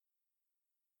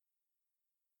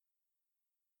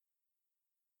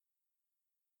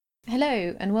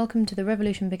Hello, and welcome to the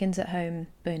Revolution Begins at Home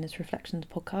bonus reflections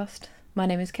podcast. My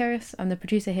name is Keris, I'm the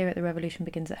producer here at The Revolution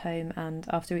Begins at Home, and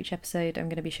after each episode I'm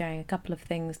going to be sharing a couple of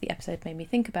things the episode made me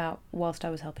think about whilst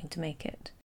I was helping to make it.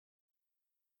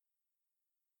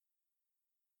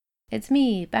 It's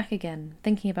me, back again,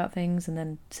 thinking about things and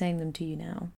then saying them to you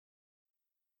now.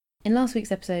 In last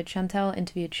week's episode, Chantel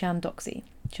interviewed Docksey.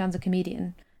 Shan's a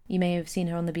comedian. You may have seen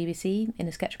her on the BBC, in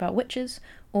a sketch about witches,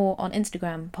 or on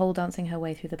Instagram, pole dancing her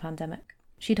way through the pandemic.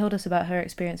 She told us about her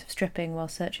experience of stripping while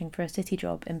searching for a city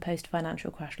job in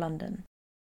post-financial crash London.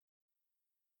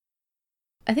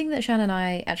 I think that Shan and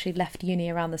I actually left uni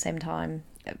around the same time.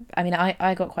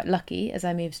 I got quite lucky as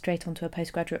I moved straight onto a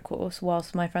postgraduate course,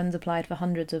 whilst my friends applied for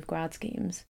hundreds of grad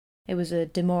schemes. It was a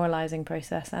demoralising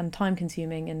process and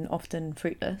time-consuming and often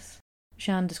fruitless.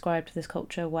 Shan described this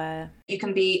culture where you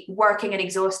can be working and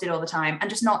exhausted all the time and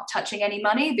just not touching any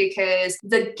money, because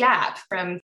the gap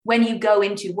from when you go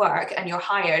into work and you're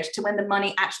hired to when the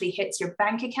money actually hits your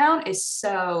bank account is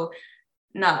so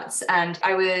nuts. And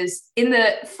I was in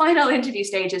the final interview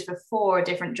stages for 4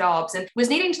 different jobs and was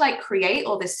needing to create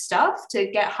all this stuff to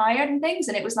get hired and things.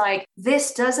 And it was like,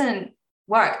 this doesn't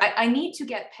work. I need to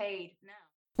get paid now.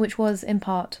 Which was in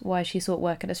part why she sought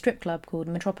work at a strip club called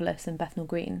Metropolis in Bethnal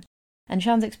Green. And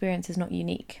Shan's experience is not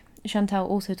unique. Chantal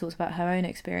also talks about her own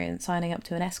experience signing up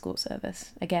to an escort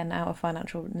service, again out of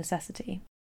financial necessity.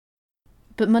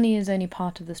 But money is only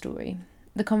part of the story.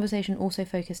 The conversation also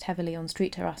focused heavily on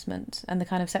street harassment and the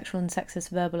kind of sexual and sexist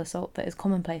verbal assault that is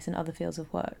commonplace in other fields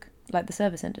of work, like the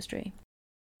service industry.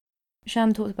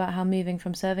 Shan talked about how moving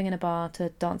from serving in a bar to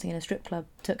dancing in a strip club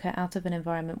took her out of an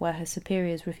environment where her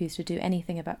superiors refused to do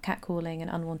anything about catcalling and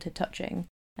unwanted touching,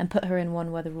 and put her in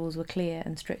one where the rules were clear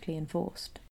and strictly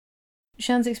enforced.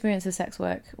 Shan's experience of sex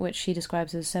work, which she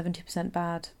describes as 70%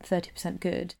 bad, 30%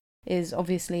 good, is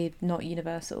obviously not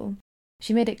universal.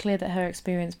 She made it clear that her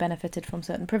experience benefited from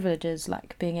certain privileges,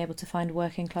 like being able to find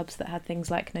work in clubs that had things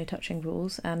like no touching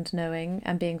rules, and knowing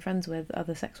and being friends with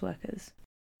other sex workers.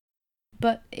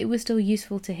 But it was still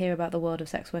useful to hear about the world of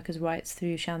sex workers' rights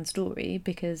through Shan's story,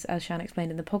 because, as Shan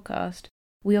explained in the podcast,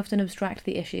 we often abstract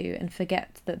the issue and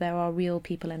forget that there are real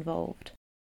people involved.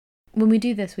 When we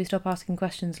do this, we stop asking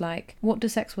questions like, what do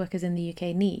sex workers in the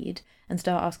UK need? And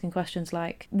start asking questions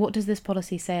like, what does this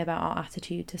policy say about our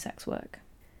attitude to sex work?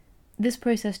 This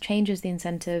process changes the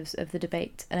incentives of the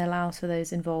debate and allows for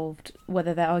those involved,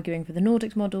 whether they're arguing for the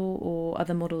Nordics model or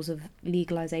other models of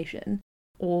legalisation,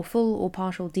 or full or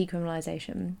partial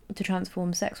decriminalisation, to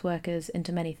transform sex workers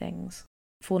into many things.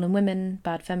 Fallen women,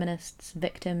 bad feminists,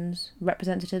 victims,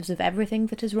 representatives of everything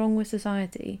that is wrong with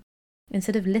society,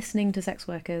 instead of listening to sex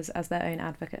workers as their own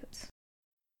advocates.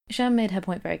 Shan made her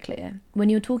point very clear. When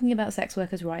you're talking about sex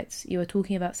workers' rights, you are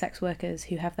talking about sex workers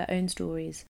who have their own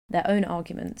stories, their own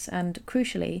arguments, and,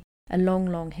 crucially, a long,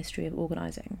 long history of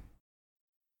organising.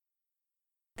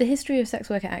 The history of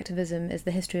sex worker activism is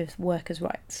the history of workers'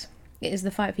 rights. It is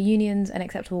the fight for unions and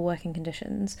acceptable working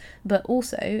conditions, but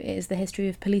also it is the history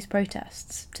of police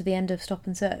protests, to the end of stop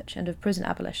and search and of prison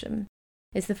abolition.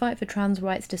 It's the fight for trans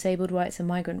rights, disabled rights and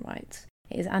migrant rights.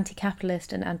 It is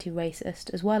anti-capitalist and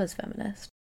anti-racist as well as feminist,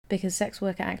 because sex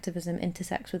worker activism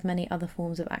intersects with many other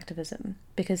forms of activism,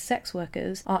 because sex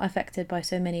workers are affected by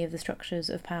so many of the structures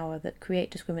of power that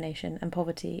create discrimination and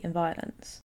poverty and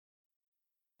violence.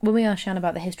 When we asked Shan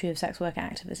about the history of sex worker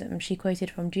activism, she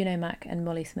quoted from Juno Mack and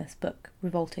Molly Smith's book,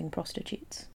 Revolting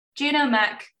Prostitutes. Juno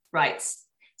Mack writes,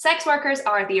 "Sex workers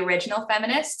are the original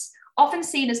feminists, often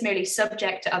seen as merely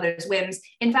subject to others' whims.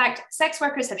 In fact, sex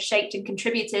workers have shaped and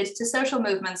contributed to social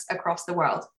movements across the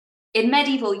world. In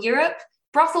medieval Europe,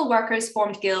 brothel workers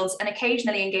formed guilds and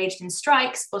occasionally engaged in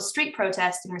strikes or street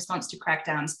protests in response to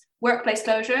crackdowns, workplace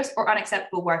closures, or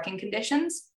unacceptable working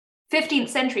conditions. 15th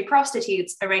century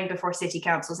prostitutes, arraigned before city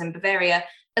councils in Bavaria,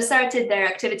 asserted their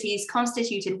activities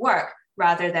constituted work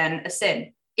rather than a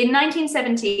sin. In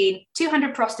 1917,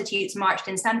 200 prostitutes marched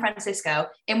in San Francisco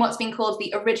in what's been called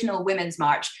the Original Women's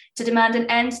March to demand an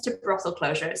end to brothel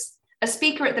closures. A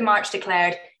speaker at the march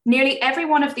declared, 'Nearly every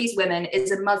one of these women is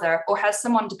a mother or has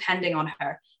someone depending on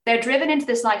her. They're driven into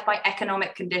this life by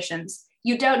economic conditions.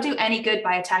 You don't do any good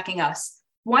by attacking us.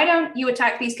 Why don't you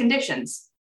attack these conditions?'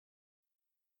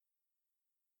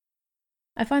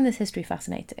 I find this history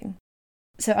fascinating.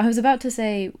 So I was about to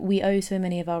say we owe so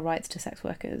many of our rights to sex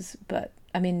workers, but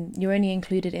you're only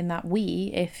included in that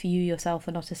we if you yourself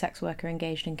are not a sex worker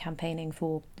engaged in campaigning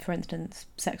for instance,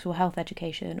 sexual health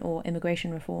education or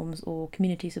immigration reforms or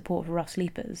community support for rough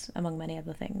sleepers, among many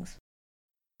other things.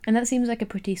 And that seems like a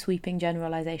pretty sweeping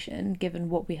generalisation given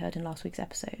what we heard in last week's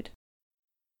episode.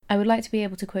 I would like to be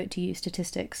able to quote to you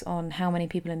statistics on how many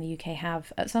people in the UK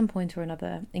have, at some point or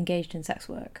another, engaged in sex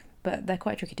work, but they're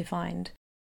quite tricky to find.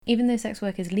 Even though sex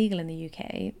work is legal in the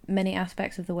UK, many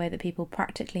aspects of the way that people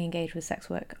practically engage with sex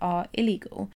work are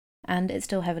illegal, and it's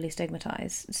still heavily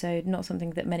stigmatised, so not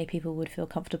something that many people would feel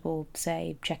comfortable,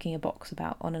 say, checking a box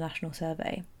about on a national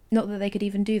survey. Not that they could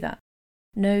even do that.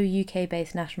 No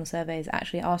UK-based national surveys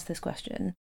actually ask this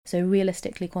question, so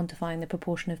realistically quantifying the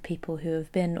proportion of people who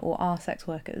have been or are sex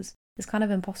workers is kind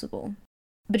of impossible.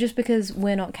 But just because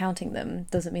we're not counting them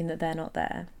doesn't mean that they're not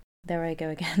there. There I go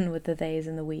again with the theys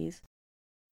and the we's.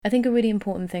 I think a really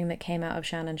important thing that came out of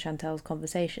Siân and Chantel's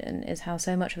conversation is how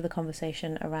so much of the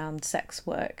conversation around sex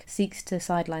work seeks to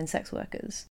sideline sex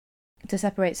workers, to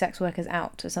separate sex workers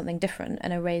out as something different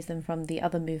and erase them from the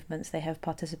other movements they have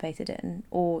participated in,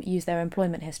 or use their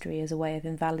employment history as a way of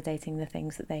invalidating the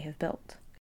things that they have built.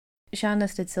 Siân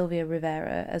listed Sylvia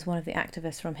Rivera as one of the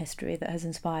activists from history that has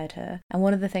inspired her, and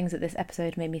one of the things that this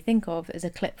episode made me think of is a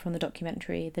clip from the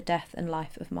documentary The Death and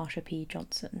Life of Marsha P.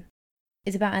 Johnson.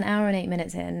 It's about an hour and 8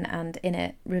 minutes in, and in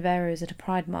it, Rivera is at a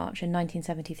Pride march in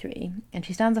 1973, and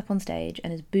she stands up on stage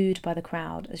and is booed by the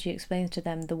crowd as she explains to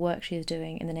them the work she is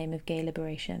doing in the name of gay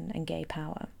liberation and gay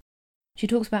power. She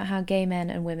talks about how gay men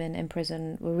and women in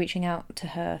prison were reaching out to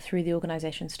her through the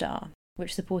organisation STAR,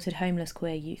 which supported homeless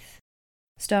queer youth.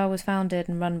 STAR was founded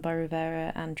and run by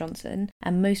Rivera and Johnson,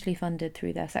 and mostly funded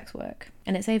through their sex work,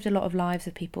 and it saved a lot of lives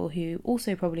of people who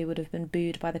also probably would have been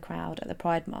booed by the crowd at the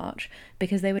Pride March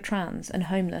because they were trans and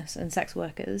homeless and sex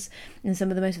workers, and some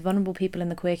of the most vulnerable people in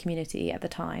the queer community at the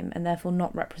time, and therefore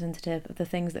not representative of the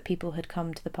things that people had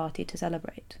come to the party to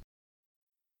celebrate.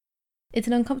 It's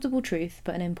an uncomfortable truth,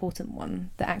 but an important one,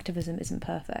 that activism isn't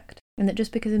perfect, and that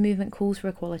just because a movement calls for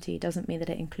equality doesn't mean that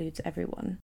it includes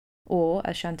everyone. Or,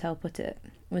 as Chantel put it,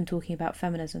 when talking about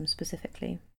feminism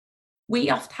specifically. We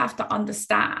have to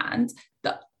understand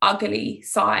the ugly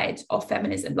side of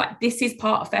feminism. Like, this is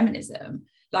part of feminism.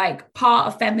 Like, part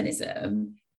of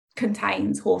feminism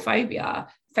contains whorephobia.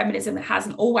 Feminism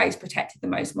hasn't always protected the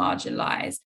most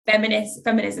marginalised.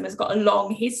 Feminism has got a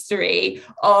long history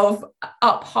of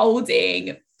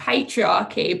upholding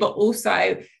patriarchy, but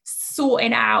also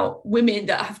sorting out women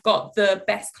that have got the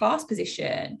best class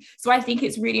position. So I think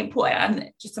it's really important,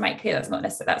 and just to make clear, that's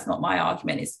not my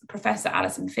argument. It's Professor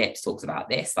Alison Phipps talks about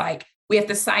this. Like, we have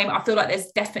the same. I feel like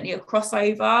there's definitely a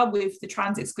crossover with the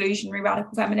trans exclusionary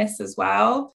radical feminists as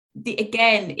well.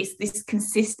 It's this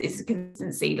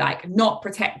consistency, like not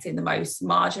protecting the most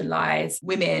marginalized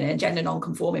women and gender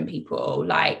non-conforming people,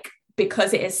 like,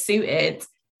 because it has suited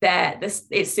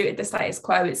it suited the status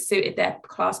quo, it's suited their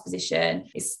class position,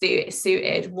 it's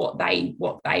suited what they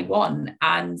want,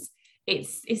 and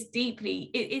it's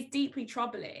deeply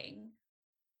troubling.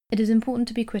 It is important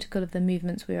to be critical of the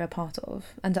movements we are a part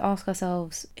of, and to ask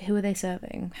ourselves, who are they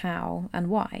serving, how,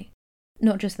 and why?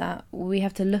 Not just that, we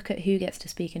have to look at who gets to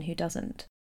speak and who doesn't.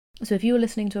 So if you were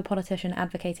listening to a politician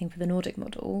advocating for the Nordic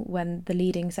model, when the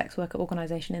leading sex worker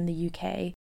organisation in the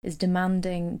UK is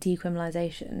demanding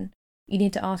decriminalisation, you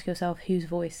need to ask yourself whose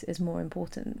voice is more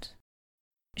important.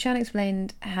 Siân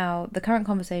explained how the current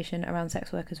conversation around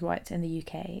sex workers' rights in the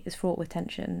UK is fraught with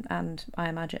tension, and, I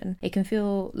imagine, it can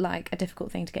feel like a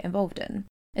difficult thing to get involved in,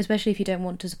 especially if you don't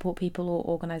want to support people or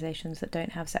organisations that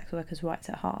don't have sex workers' rights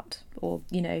at heart, or,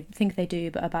 think they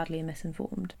do but are badly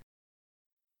misinformed.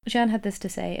 Siân had this to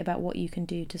say about what you can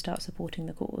do to start supporting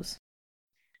the cause.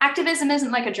 Activism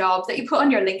isn't like a job that you put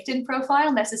on your LinkedIn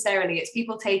profile necessarily. It's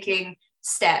people taking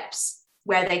steps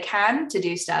where they can to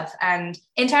do stuff. And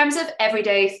in terms of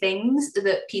everyday things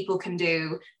that people can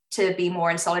do to be more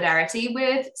in solidarity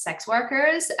with sex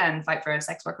workers and fight for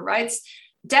sex worker rights,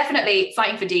 definitely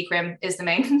fighting for decrim is the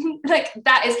main,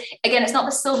 that is, again, it's not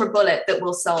the silver bullet that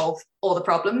will solve all the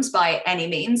problems by any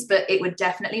means, but it would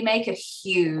definitely make a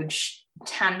huge,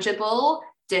 tangible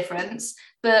difference.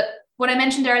 But what I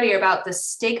mentioned earlier about the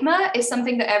stigma is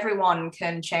something that everyone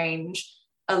can change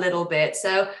a little bit.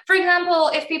 So, for example,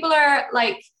 if people are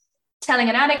telling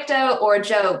an anecdote or a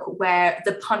joke where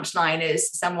the punchline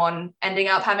is someone ending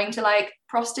up having to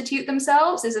prostitute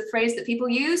themselves, is a phrase that people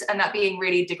use, and that being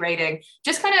really degrading,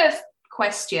 just kind of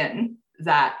question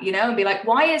that, and be like,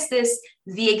 why is this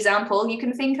the example you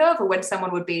can think of, or when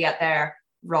someone would be at their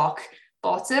rock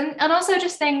bottom? And also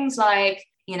just things like,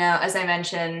 as I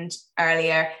mentioned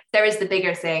earlier, there is the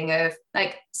bigger thing of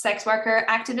sex worker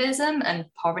activism and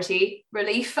poverty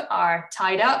relief are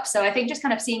tied up. So I think just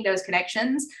kind of seeing those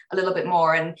connections a little bit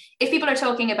more. And if people are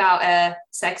talking about a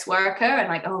sex worker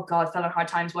and oh God, fell on hard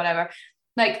times, whatever,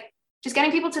 just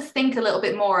getting people to think a little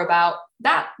bit more about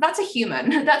that. That's a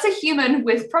human. That's a human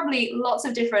with probably lots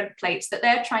of different plates that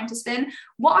they're trying to spin.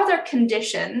 What are their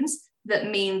conditions that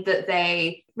mean that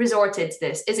they resorted to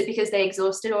this? Is it because they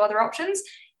exhausted all other options?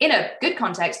 In a good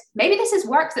context, maybe this is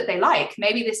work that they like.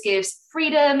 Maybe this gives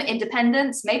freedom,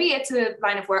 independence. Maybe it's a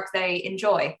line of work they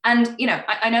enjoy. And, you know,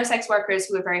 I know sex workers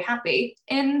who are very happy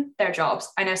in their jobs.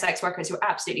 I know sex workers who are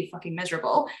absolutely fucking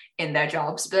miserable in their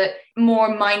jobs, but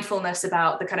more mindfulness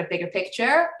about the kind of bigger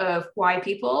picture of why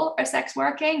people are sex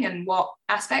working and what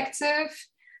aspects of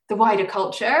the wider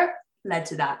culture led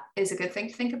to that is a good thing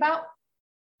to think about.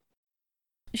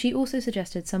 She also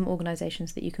suggested some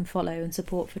organisations that you can follow and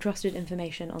support for trusted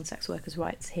information on sex workers'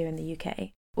 rights here in the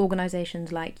UK.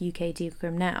 Organisations like UK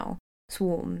Decrim Now,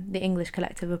 Swarm, the English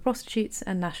Collective of Prostitutes,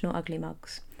 and National Ugly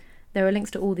Mugs. There are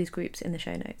links to all these groups in the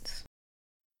show notes.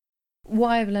 What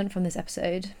I've learned from this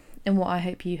episode, and what I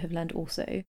hope you have learned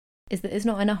also, is that it's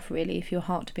not enough really for your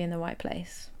heart to be in the right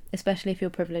place, especially if you're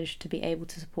privileged to be able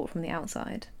to support from the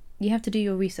outside. You have to do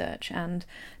your research and,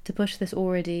 to push this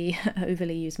already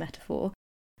overly used metaphor,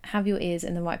 have your ears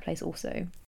in the right place also.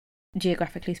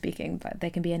 Geographically speaking, but they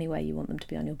can be anywhere you want them to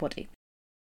be on your body.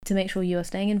 To make sure you are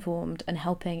staying informed and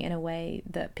helping in a way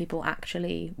that people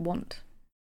actually want.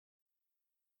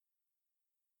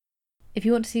 If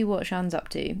you want to see what Siân's up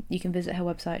to, you can visit her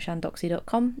website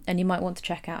siandocksey.com, and you might want to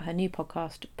check out her new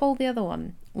podcast, Pole the Other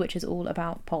One, which is all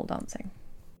about pole dancing.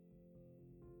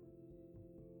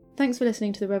 Thanks for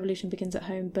listening to the Revolution Begins at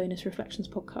Home Bonus Reflections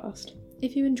podcast.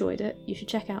 If you enjoyed it, you should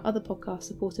check out other podcasts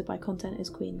supported by Content is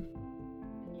Queen.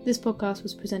 This podcast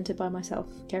was presented by myself,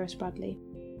 Keris Bradley.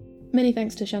 Many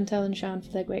thanks to Chantel and Siân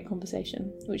for their great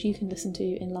conversation, which you can listen to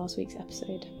in last week's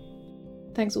episode.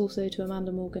 Thanks also to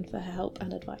Amanda Morgan for her help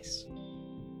and advice.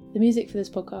 The music for this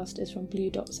podcast is from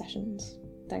Blue Dot Sessions.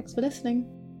 Thanks for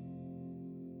listening.